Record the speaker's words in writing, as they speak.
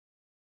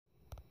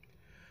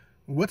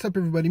What's up,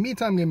 everybody? Me,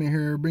 Tom Gaming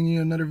here, bringing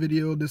you another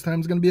video. This time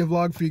it's going to be a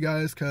vlog for you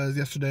guys because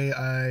yesterday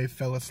I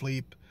fell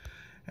asleep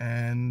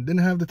and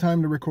didn't have the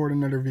time to record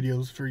another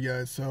videos for you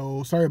guys.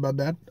 So sorry about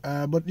that,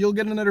 but you'll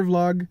get another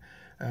vlog.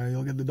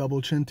 You'll get the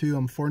double chin too.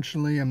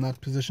 Unfortunately, I'm not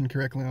positioned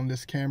correctly on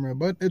this camera,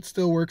 but it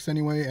still works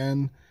anyway,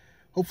 and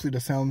hopefully the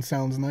sound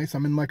sounds nice.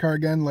 I'm in my car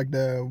again, like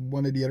the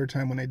one of the other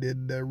time when I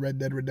did the Red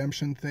Dead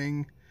Redemption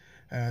thing.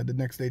 The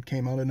next day it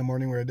came out in the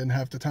morning where I didn't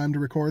have the time to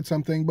record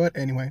something, but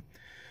anyway.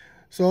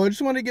 So I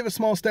just want to give a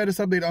small status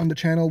update on the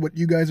channel, what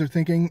you guys are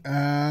thinking.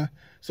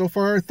 So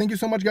far, thank you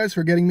so much, guys,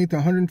 for getting me to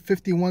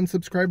 151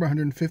 subscriber,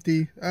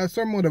 150,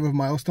 somewhat of a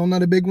milestone,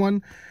 not a big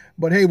one,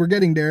 but hey, we're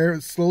getting there.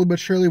 Slowly but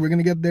surely, we're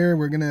gonna get there.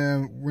 We're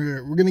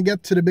gonna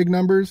get to the big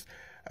numbers.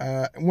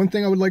 One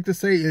thing I would like to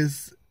say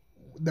is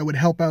that would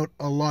help out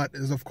a lot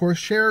is, of course,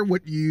 share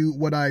what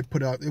I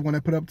put out. When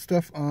I put up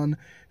stuff on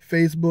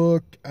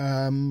Facebook,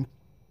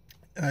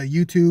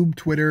 YouTube,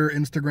 Twitter,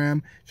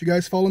 Instagram, if you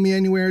guys follow me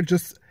anywhere,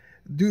 just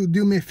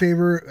do me a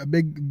favor, a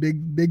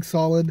big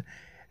solid,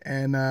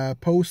 and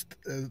post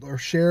or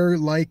share,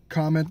 like,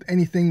 comment,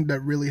 anything that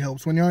really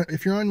helps.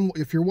 If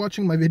you're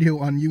watching my video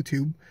on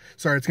YouTube,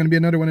 sorry, it's gonna be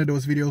another one of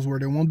those videos where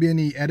there won't be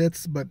any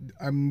edits, but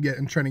I'm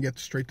trying to get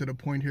straight to the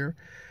point here.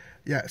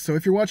 Yeah, so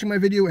if you're watching my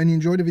video and you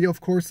enjoyed the video,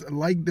 of course,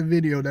 like the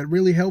video. That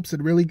really helps.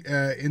 It really,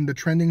 in the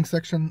trending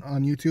section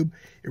on YouTube,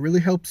 it really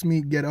helps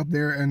me get up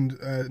there and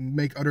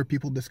make other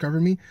people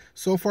discover me.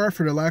 So far,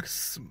 for the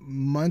last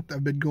month,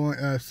 I've been going,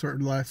 the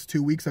last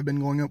 2 weeks, I've been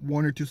going up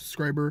 1 or 2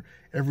 subscriber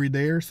every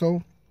day or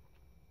so.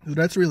 So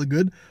that's really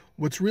good.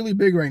 What's really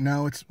big right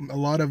now, it's a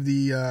lot of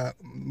the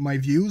my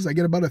views. I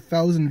get about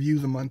 1,000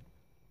 views a month,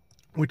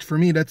 which for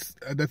me, that's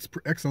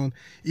excellent.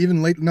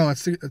 Even late, no,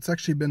 it's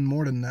actually been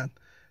more than that.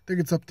 I think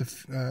it's up to,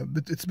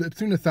 but it's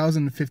between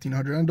 1,000 and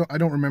 1,500. I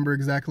don't remember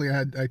exactly.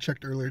 I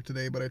checked earlier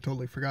today, but I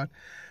totally forgot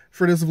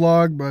for this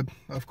vlog. But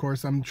of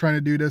course, I'm trying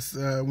to do this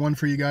one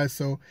for you guys,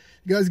 so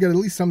you guys get at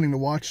least something to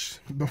watch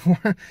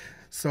before.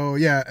 So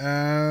yeah,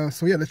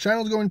 the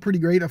channel's going pretty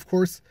great. Of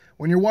course,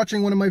 when you're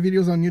watching one of my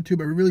videos on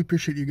YouTube, I really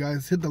appreciate you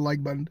guys. Hit the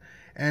like button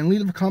and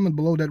leave a comment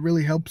below. That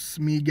really helps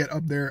me get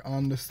up there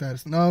on the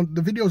status. Now,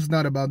 the video is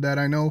not about that.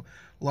 I know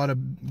a lot of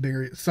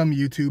some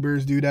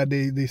YouTubers do that.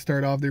 They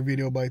start off their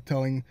video by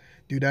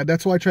do that.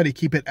 That's why I try to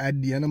keep it at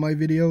the end of my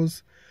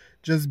videos,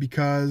 just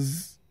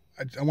because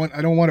I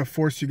don't want to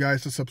force you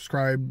guys to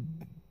subscribe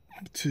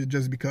to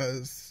just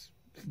because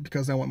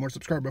I want more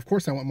subscribers. Of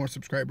course I want more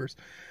subscribers,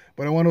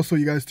 but I want also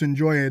you guys to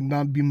enjoy it and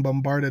not being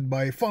bombarded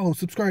by follow,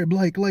 subscribe,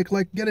 like,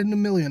 get it in a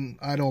million.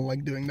 I don't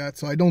like doing that,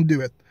 so I don't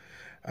do it.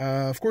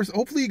 Of course,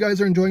 hopefully you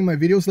guys are enjoying my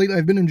videos lately.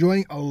 I've been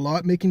enjoying a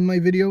lot making my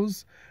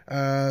videos,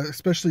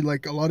 especially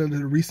like a lot of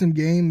the recent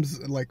games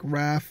like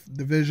Wrath,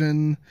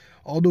 Division,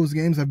 all those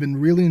games I've been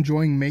really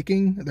enjoying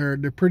making. They're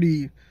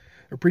pretty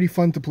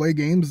fun to play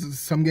games.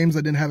 Some games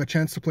I didn't have a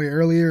chance to play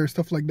earlier,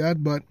 stuff like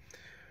that. But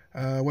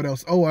what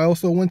else? Oh,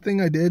 one thing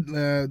I did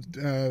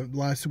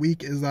last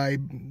week is I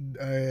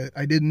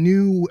did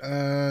new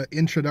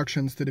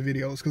introductions to the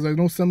videos, because I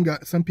know some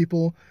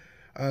people.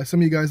 Some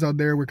of you guys out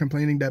there were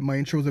complaining that my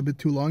intro was a bit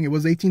too long. It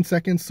was 18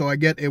 seconds, so I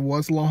get it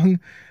was long,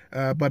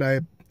 but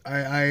I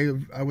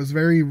was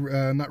very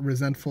not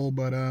resentful,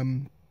 but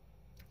I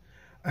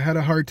had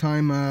a hard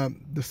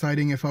time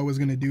deciding if I was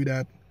going to do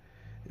that,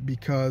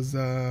 because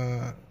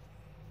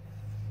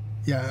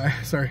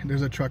yeah, sorry,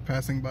 there's a truck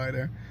passing by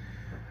there.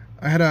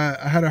 I had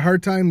a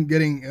hard time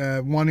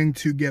wanting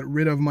to get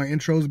rid of my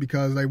intros,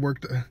 because I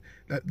worked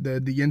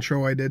the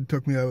intro I did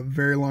took me a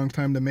very long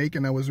time to make,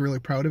 and I was really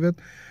proud of it.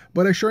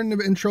 But I shortened the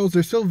intros.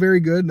 They're still very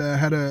good.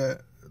 I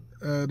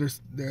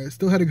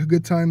still had a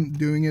good time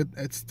doing it.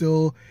 It's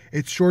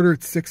shorter.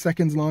 It's 6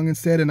 seconds long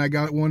instead, and I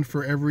got one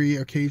for every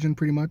occasion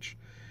pretty much,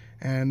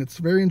 and it's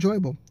very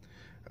enjoyable.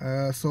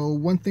 So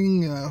one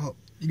thing I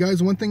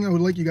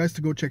would like you guys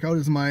to go check out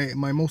is my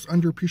most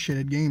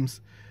underappreciated games.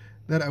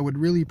 That I would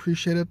really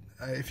appreciate it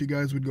if you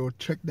guys would go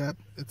check that.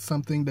 It's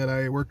something that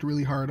I worked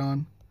really hard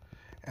on,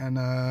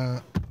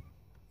 and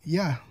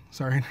yeah,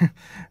 sorry,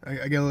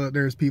 I get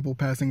there's people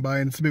passing by,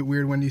 and it's a bit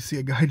weird when you see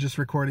a guy just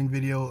recording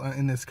video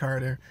in this car.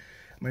 There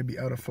might be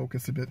out of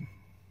focus a bit.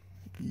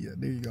 Yeah,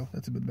 there you go,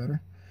 that's a bit better.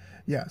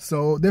 Yeah,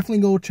 so definitely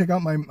go check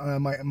out my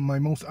my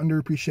most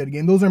underappreciated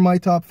game. Those are my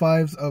top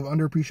 5s of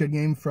underappreciated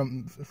game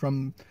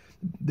from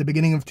the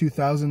beginning of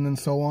 2000 and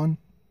so on.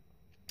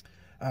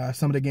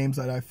 Some of the games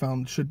that I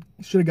found should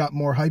have got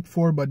more hype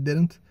for, but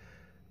didn't.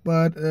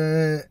 But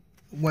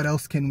what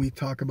else can we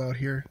talk about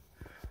here?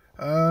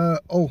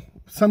 Oh,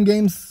 some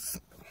games.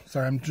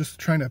 Sorry, I'm just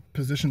trying to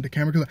position the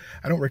camera because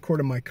I don't record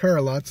in my car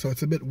a lot, so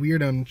it's a bit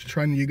weird. I'm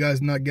trying to you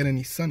guys not get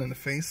any sun in the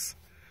face.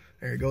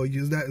 There you go.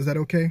 Use that. Is that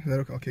okay? Is that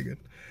okay? Okay, good.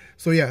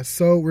 So yeah,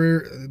 so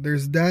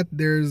there's that.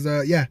 There's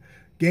yeah,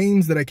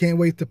 games that I can't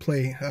wait to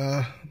play.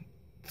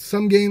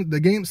 So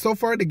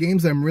far the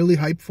games I'm really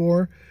hyped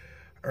for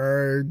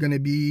are gonna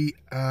be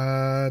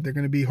they're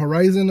gonna be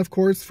Horizon, of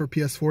course, for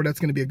PS4.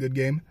 That's gonna be a good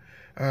game.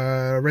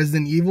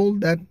 Resident Evil,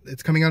 that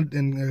it's coming out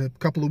in a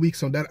couple of weeks,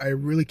 so that I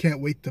really can't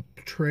wait to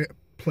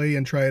play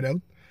and try it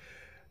out.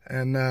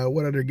 And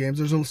what other games?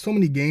 There's so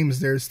many games.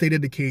 There's State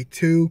of Decay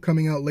 2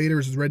 coming out later.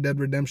 There's Red Dead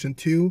Redemption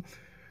 2.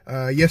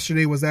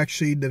 Yesterday was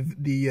actually the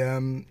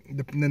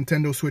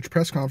Nintendo Switch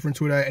press conference,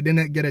 which I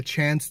didn't get a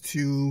chance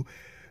to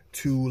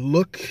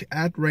look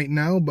at right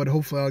now, but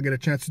hopefully I'll get a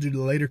chance to do it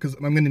later, because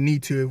I'm going to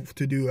need to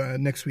do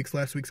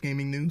last week's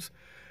gaming news,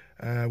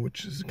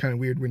 which is kind of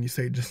weird when you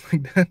say it just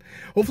like that.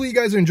 Hopefully you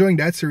guys are enjoying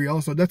that series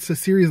also. That's a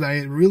series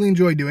I really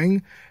enjoy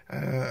doing.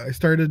 One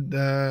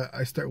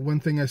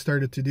thing I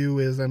started to do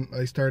is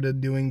I started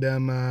doing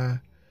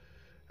them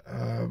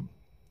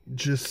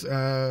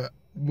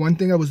one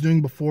thing I was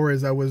doing before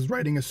is I was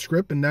writing a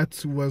script, and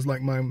that was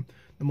like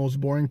the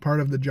most boring part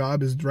of the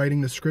job, is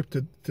writing the script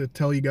to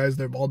tell you guys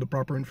all the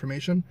proper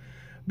information.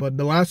 But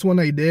the last one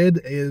I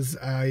did is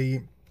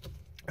I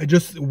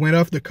just went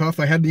off the cuff.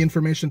 I had the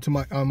information to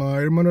my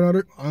other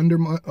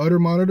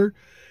monitor,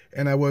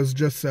 and I was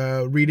just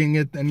reading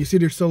it. And you see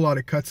there's still a lot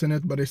of cuts in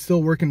it, but it's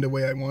still working the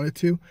way I wanted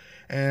to.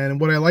 And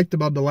what I liked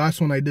about the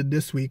last one I did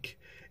this week,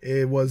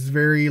 it was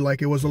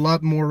it was a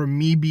lot more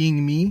me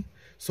being me.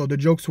 So the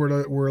jokes were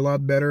a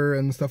lot better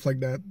and stuff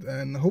like that.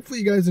 And hopefully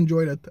you guys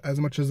enjoyed it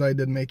as much as I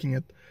did making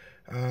it.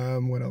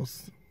 What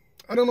else?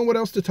 I don't know what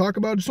else to talk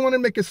about. Just wanted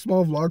to make a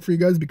small vlog for you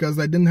guys because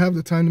I didn't have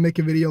the time to make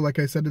a video like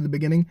I said at the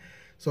beginning.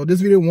 So this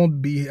video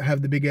won't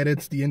have the big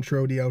edits, the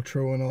intro, the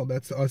outro, and all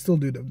that. So I'll still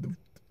do the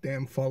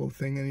damn follow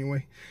thing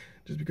anyway,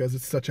 just because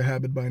it's such a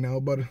habit by now.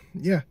 But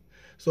yeah.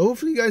 So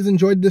hopefully you guys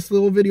enjoyed this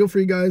little video for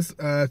you guys.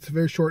 It's a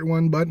very short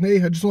one, but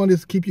hey, I just wanted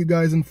to keep you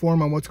guys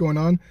informed on what's going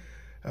on.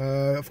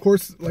 Of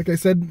course, like I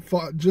said,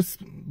 I'll just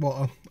do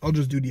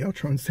the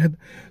outro instead.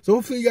 So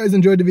hopefully you guys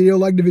enjoyed the video.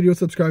 Like the video,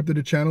 subscribe to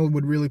the channel,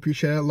 would really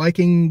appreciate it.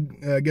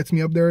 Liking gets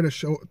me up there to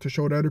show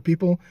to other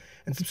people,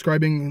 and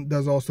subscribing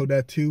does also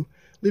that too.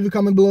 Leave a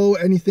comment below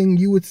anything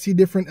you would see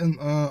different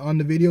on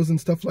the videos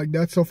and stuff like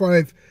that. So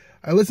far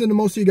I listened to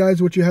most of you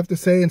guys, what you have to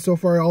say, and so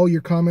far all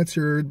your comments,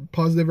 your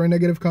positive or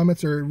negative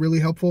comments, are really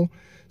helpful,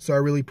 so I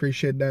really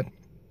appreciate that.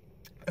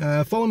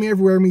 Follow me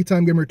everywhere,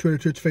 MeTimeGamer, Twitter,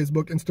 Twitch,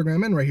 Facebook,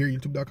 Instagram, and right here,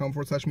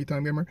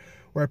 youtube.com/MeTimeGamer,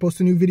 where I post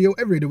a new video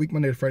every day of the week,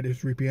 Monday to Friday,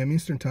 3 p.m.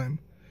 Eastern Time.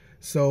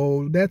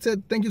 So that's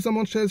it. Thank you so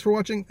much, guys, for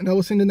watching, and I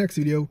will see you in the next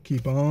video.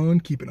 Keep on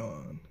keeping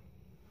on.